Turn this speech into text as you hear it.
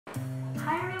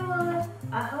Hi everyone!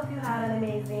 I hope you had an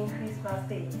amazing Christmas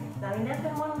day. Now in less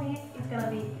than 1 week, it's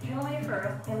gonna be June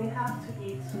 1st and we have to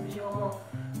eat soup Joumou.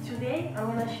 Today I'm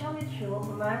gonna share with you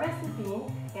my recipe,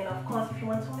 and of course if you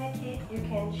want to make it, you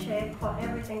can check for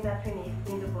everything that you need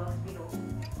in the box below.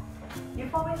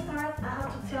 Before we start, I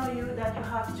have to tell you that you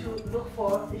have to look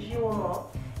for giraumon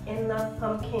and not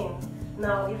pumpkin.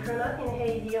 Now, if you're not in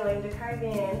Haiti or in the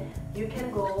Caribbean, you can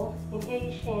go in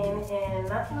Haitian and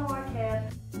Latino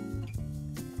market.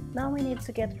 Now we need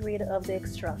to get rid of the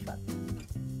extra fat.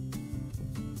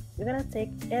 You're gonna take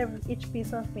each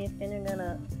piece of meat and you're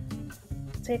gonna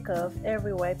take off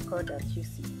every white part that you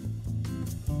see.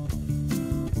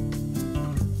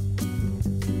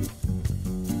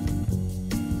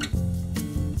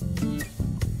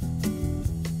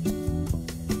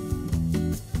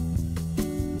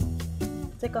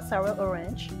 Take a sorrel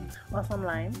orange or some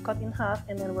lime, cut in half,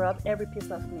 and then rub every piece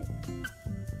of meat.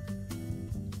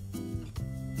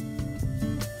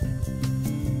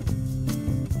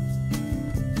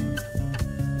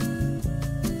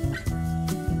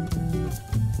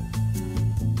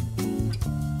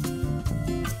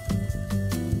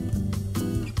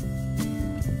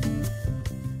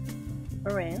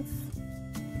 Rinse.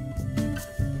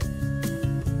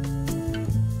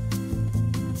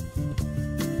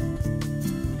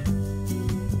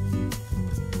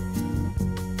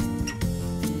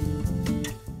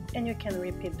 And you can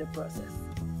repeat the process.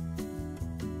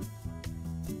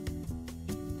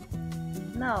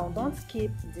 Now, don't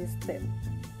skip this step.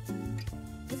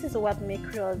 This is what makes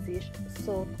Creole dish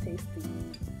so tasty.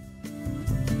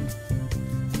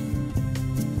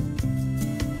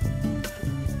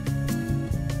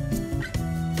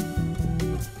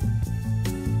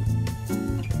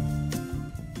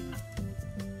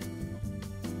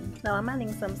 Now I'm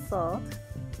adding some salt.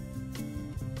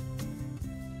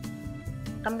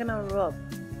 I'm gonna rub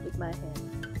with my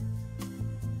hand.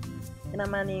 And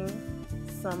I'm adding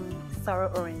some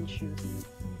sour orange juice.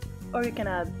 Or you can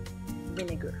add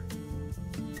vinegar.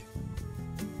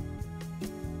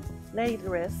 Let it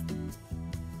rest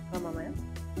a moment.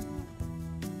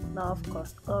 Now of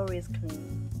course, always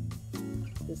clean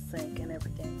the sink and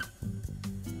everything.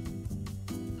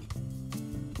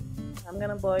 I'm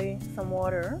gonna boil some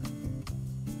water.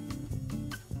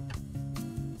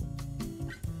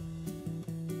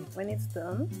 When it's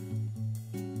done,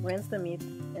 rinse the meat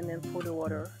and then pour the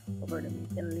water over the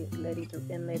meat and let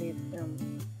it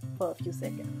for a few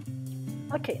seconds.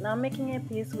 Okay, now I'm making a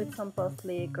piece with some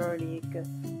parsley, garlic,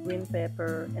 green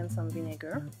pepper, and some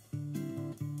vinegar.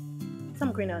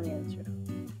 Some green onions too.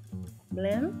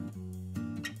 Blend.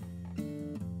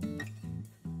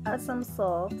 Add some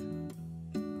salt.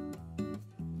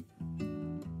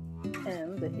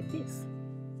 And the piece.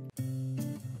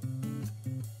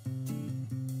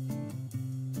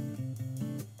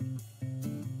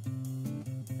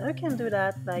 You can do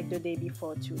that like the day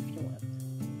before too if you want.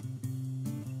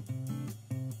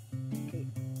 Okay.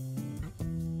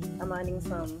 I'm adding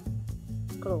some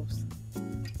cloves.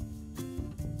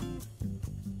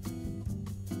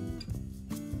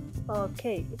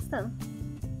 Okay, it's done.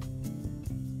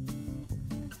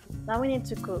 Now we need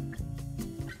to cook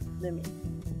the meat.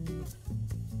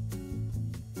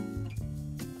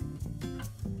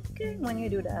 Okay, when you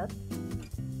do that,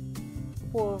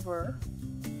 pour over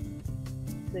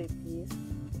the piece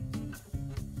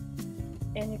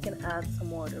and you can add some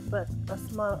water, but a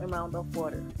small amount of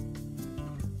water.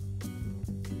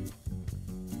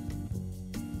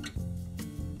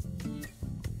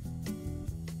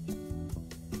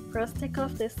 First take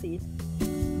off the seed.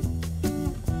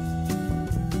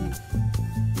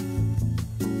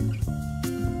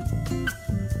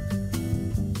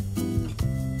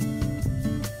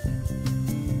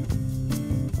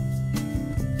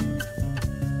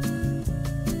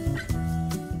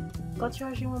 Cut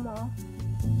your giraumon.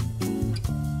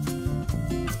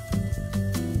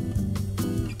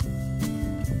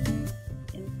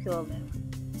 And peel them.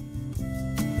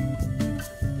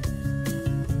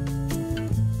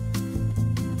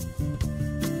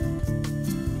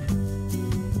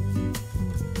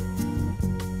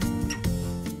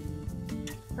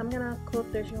 I'm gonna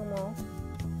cook the giraumon.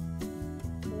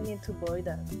 We need to boil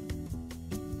that.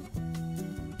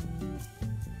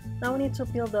 Now we need to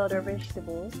peel the other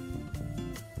vegetables.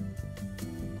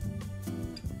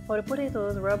 For the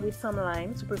potatoes, rub with some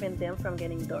lime to prevent them from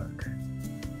getting dark.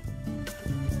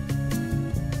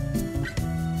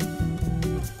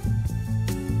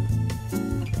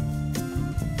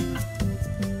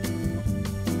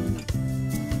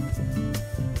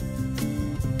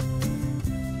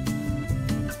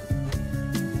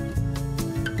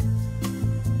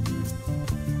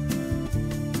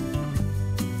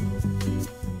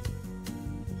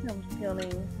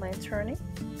 peeling my turnip.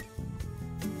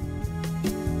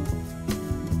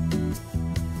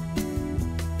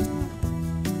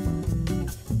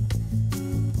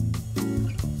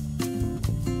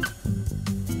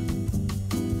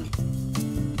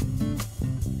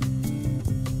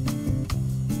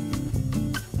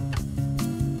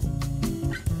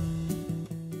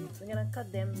 We're gonna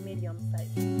cut them medium size.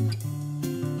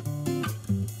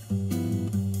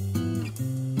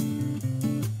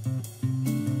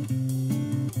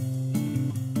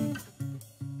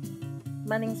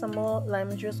 Adding some more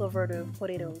lime juice over the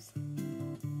potatoes.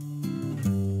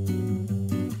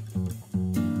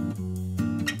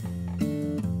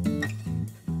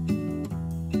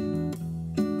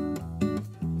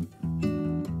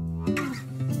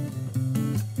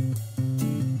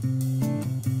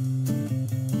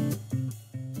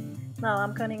 Now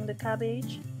I'm cutting the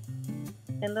cabbage,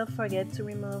 and don't forget to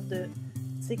remove the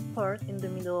thick part in the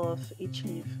middle of each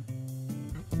leaf.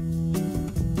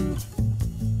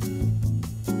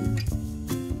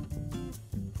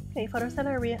 Okay, for the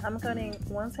celery, I'm cutting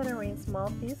one celery in small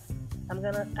piece. I'm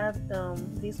gonna add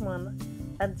this one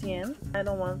at the end. I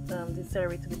don't want the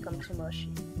celery to become too mushy.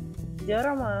 The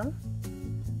other one,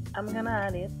 I'm gonna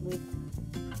add it with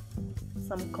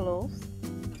some cloves.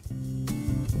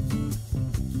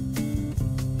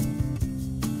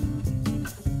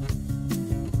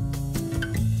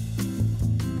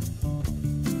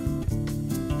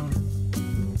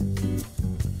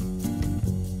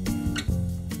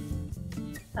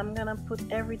 I'm gonna put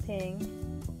everything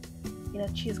in a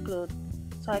cheesecloth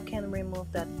so I can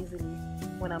remove that easily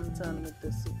when I'm done with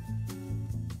the soup.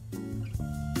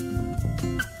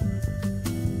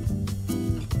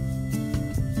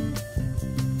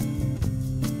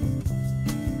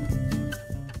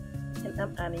 And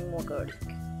I'm adding more garlic.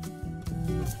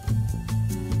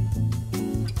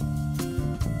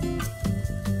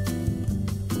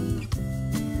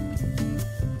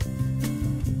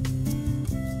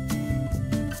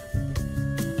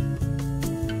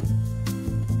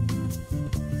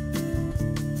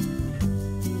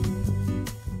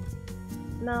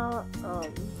 Now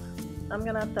I'm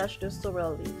gonna attach the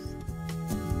sorrel leaves.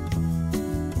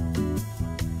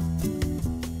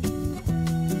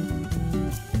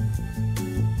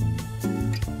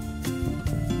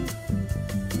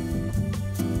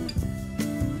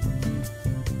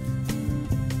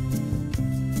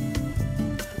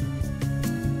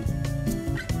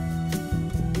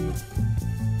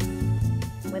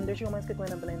 When the joumou is cooked, we're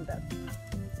gonna blend that.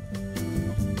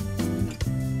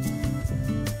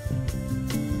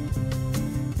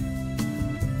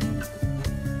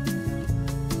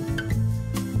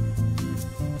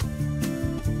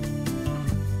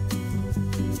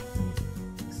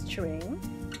 Strain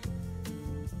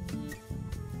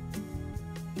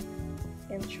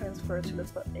and transfer to the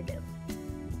pot again.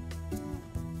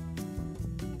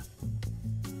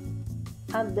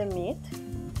 Add the meat.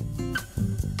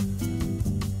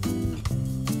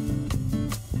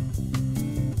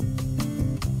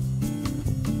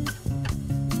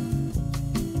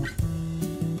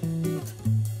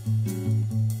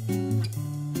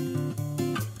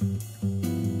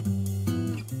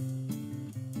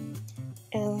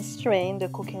 And strain the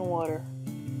cooking water.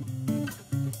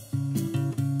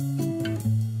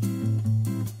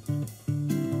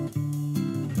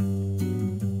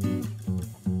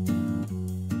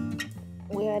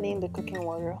 We're adding the cooking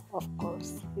water, of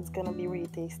course. It's gonna be really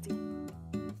tasty.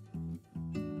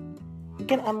 You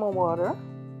can add more water.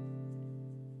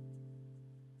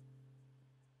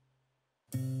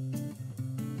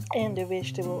 And the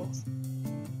vegetables.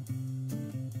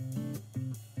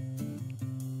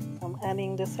 I'm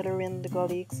adding the celery and the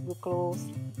garlic, the cloves,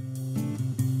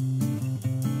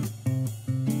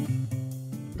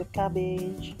 the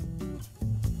cabbage,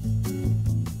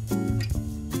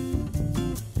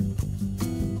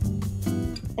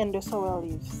 and the sorrel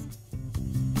leaves.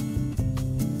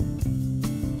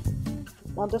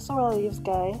 Now the sorrel leaves,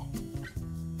 guys,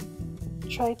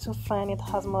 try to find it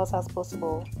as much as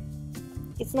possible.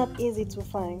 It's not easy to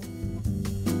find.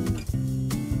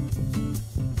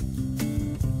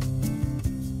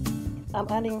 I'm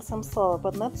adding some salt,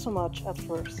 but not too much at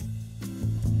first.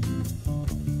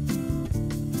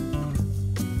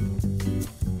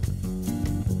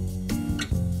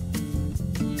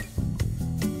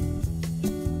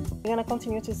 We're gonna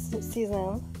continue to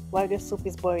season while the soup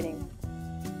is boiling.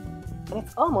 When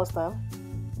it's almost done,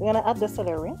 we're gonna add the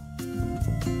celery.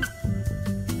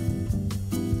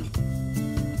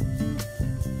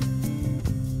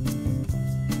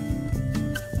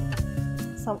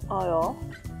 Some oil.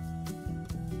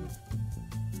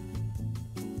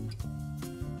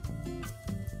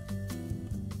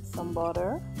 some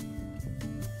butter,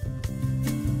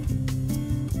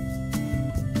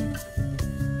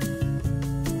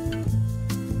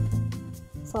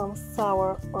 some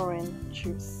sour orange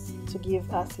juice to give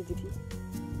acidity.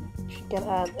 You can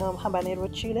add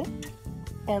habanero chile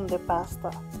and the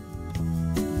pasta.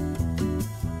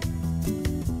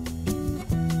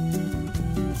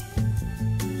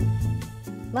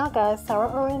 Now guys, sour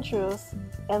orange juice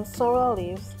and sorrel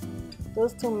leaves,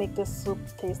 those two make the soup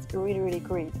taste really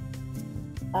great.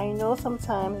 I know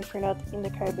sometimes if you're not in the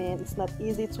Caribbean, it's not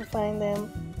easy to find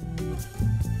them.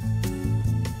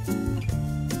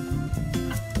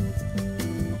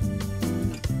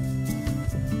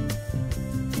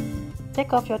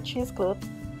 Take off your cheesecloth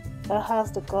that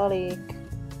has the garlic,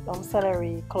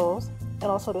 celery, cloves,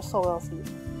 and also the sorrel seed.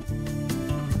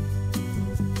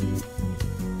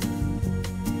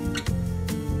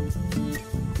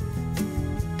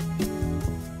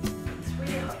 It's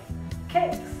really hot.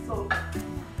 Okay, so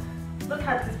look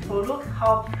at this, people. Look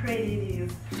how pretty it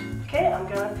is. Okay, I'm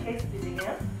gonna taste it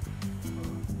again.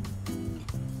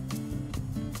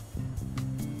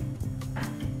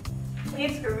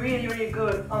 It's really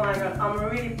good. Oh my god, I'm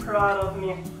really proud of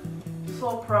me.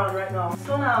 So proud right now.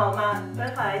 So now my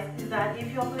advice is that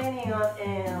if you're planning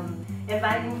on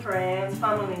inviting friends,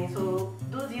 family, so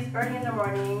do this early in the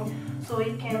morning so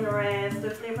it can rest. The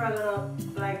flavor are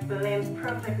gonna blend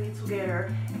perfectly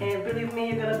together, and believe me,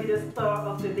 you're gonna be the star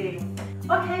of the day.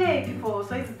 Okay people,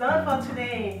 so it's done for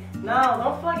today. Now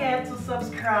don't forget to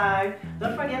subscribe,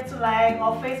 don't forget to like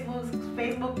our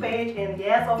Facebook page, and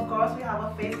yes, of course we have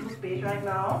a Facebook page right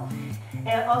now.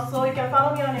 And also you can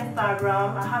follow me on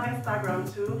Instagram. I have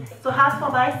Instagram too. So as for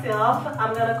myself,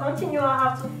 I'm gonna continue. I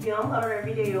have to film another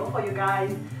video for you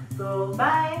guys. So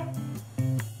bye.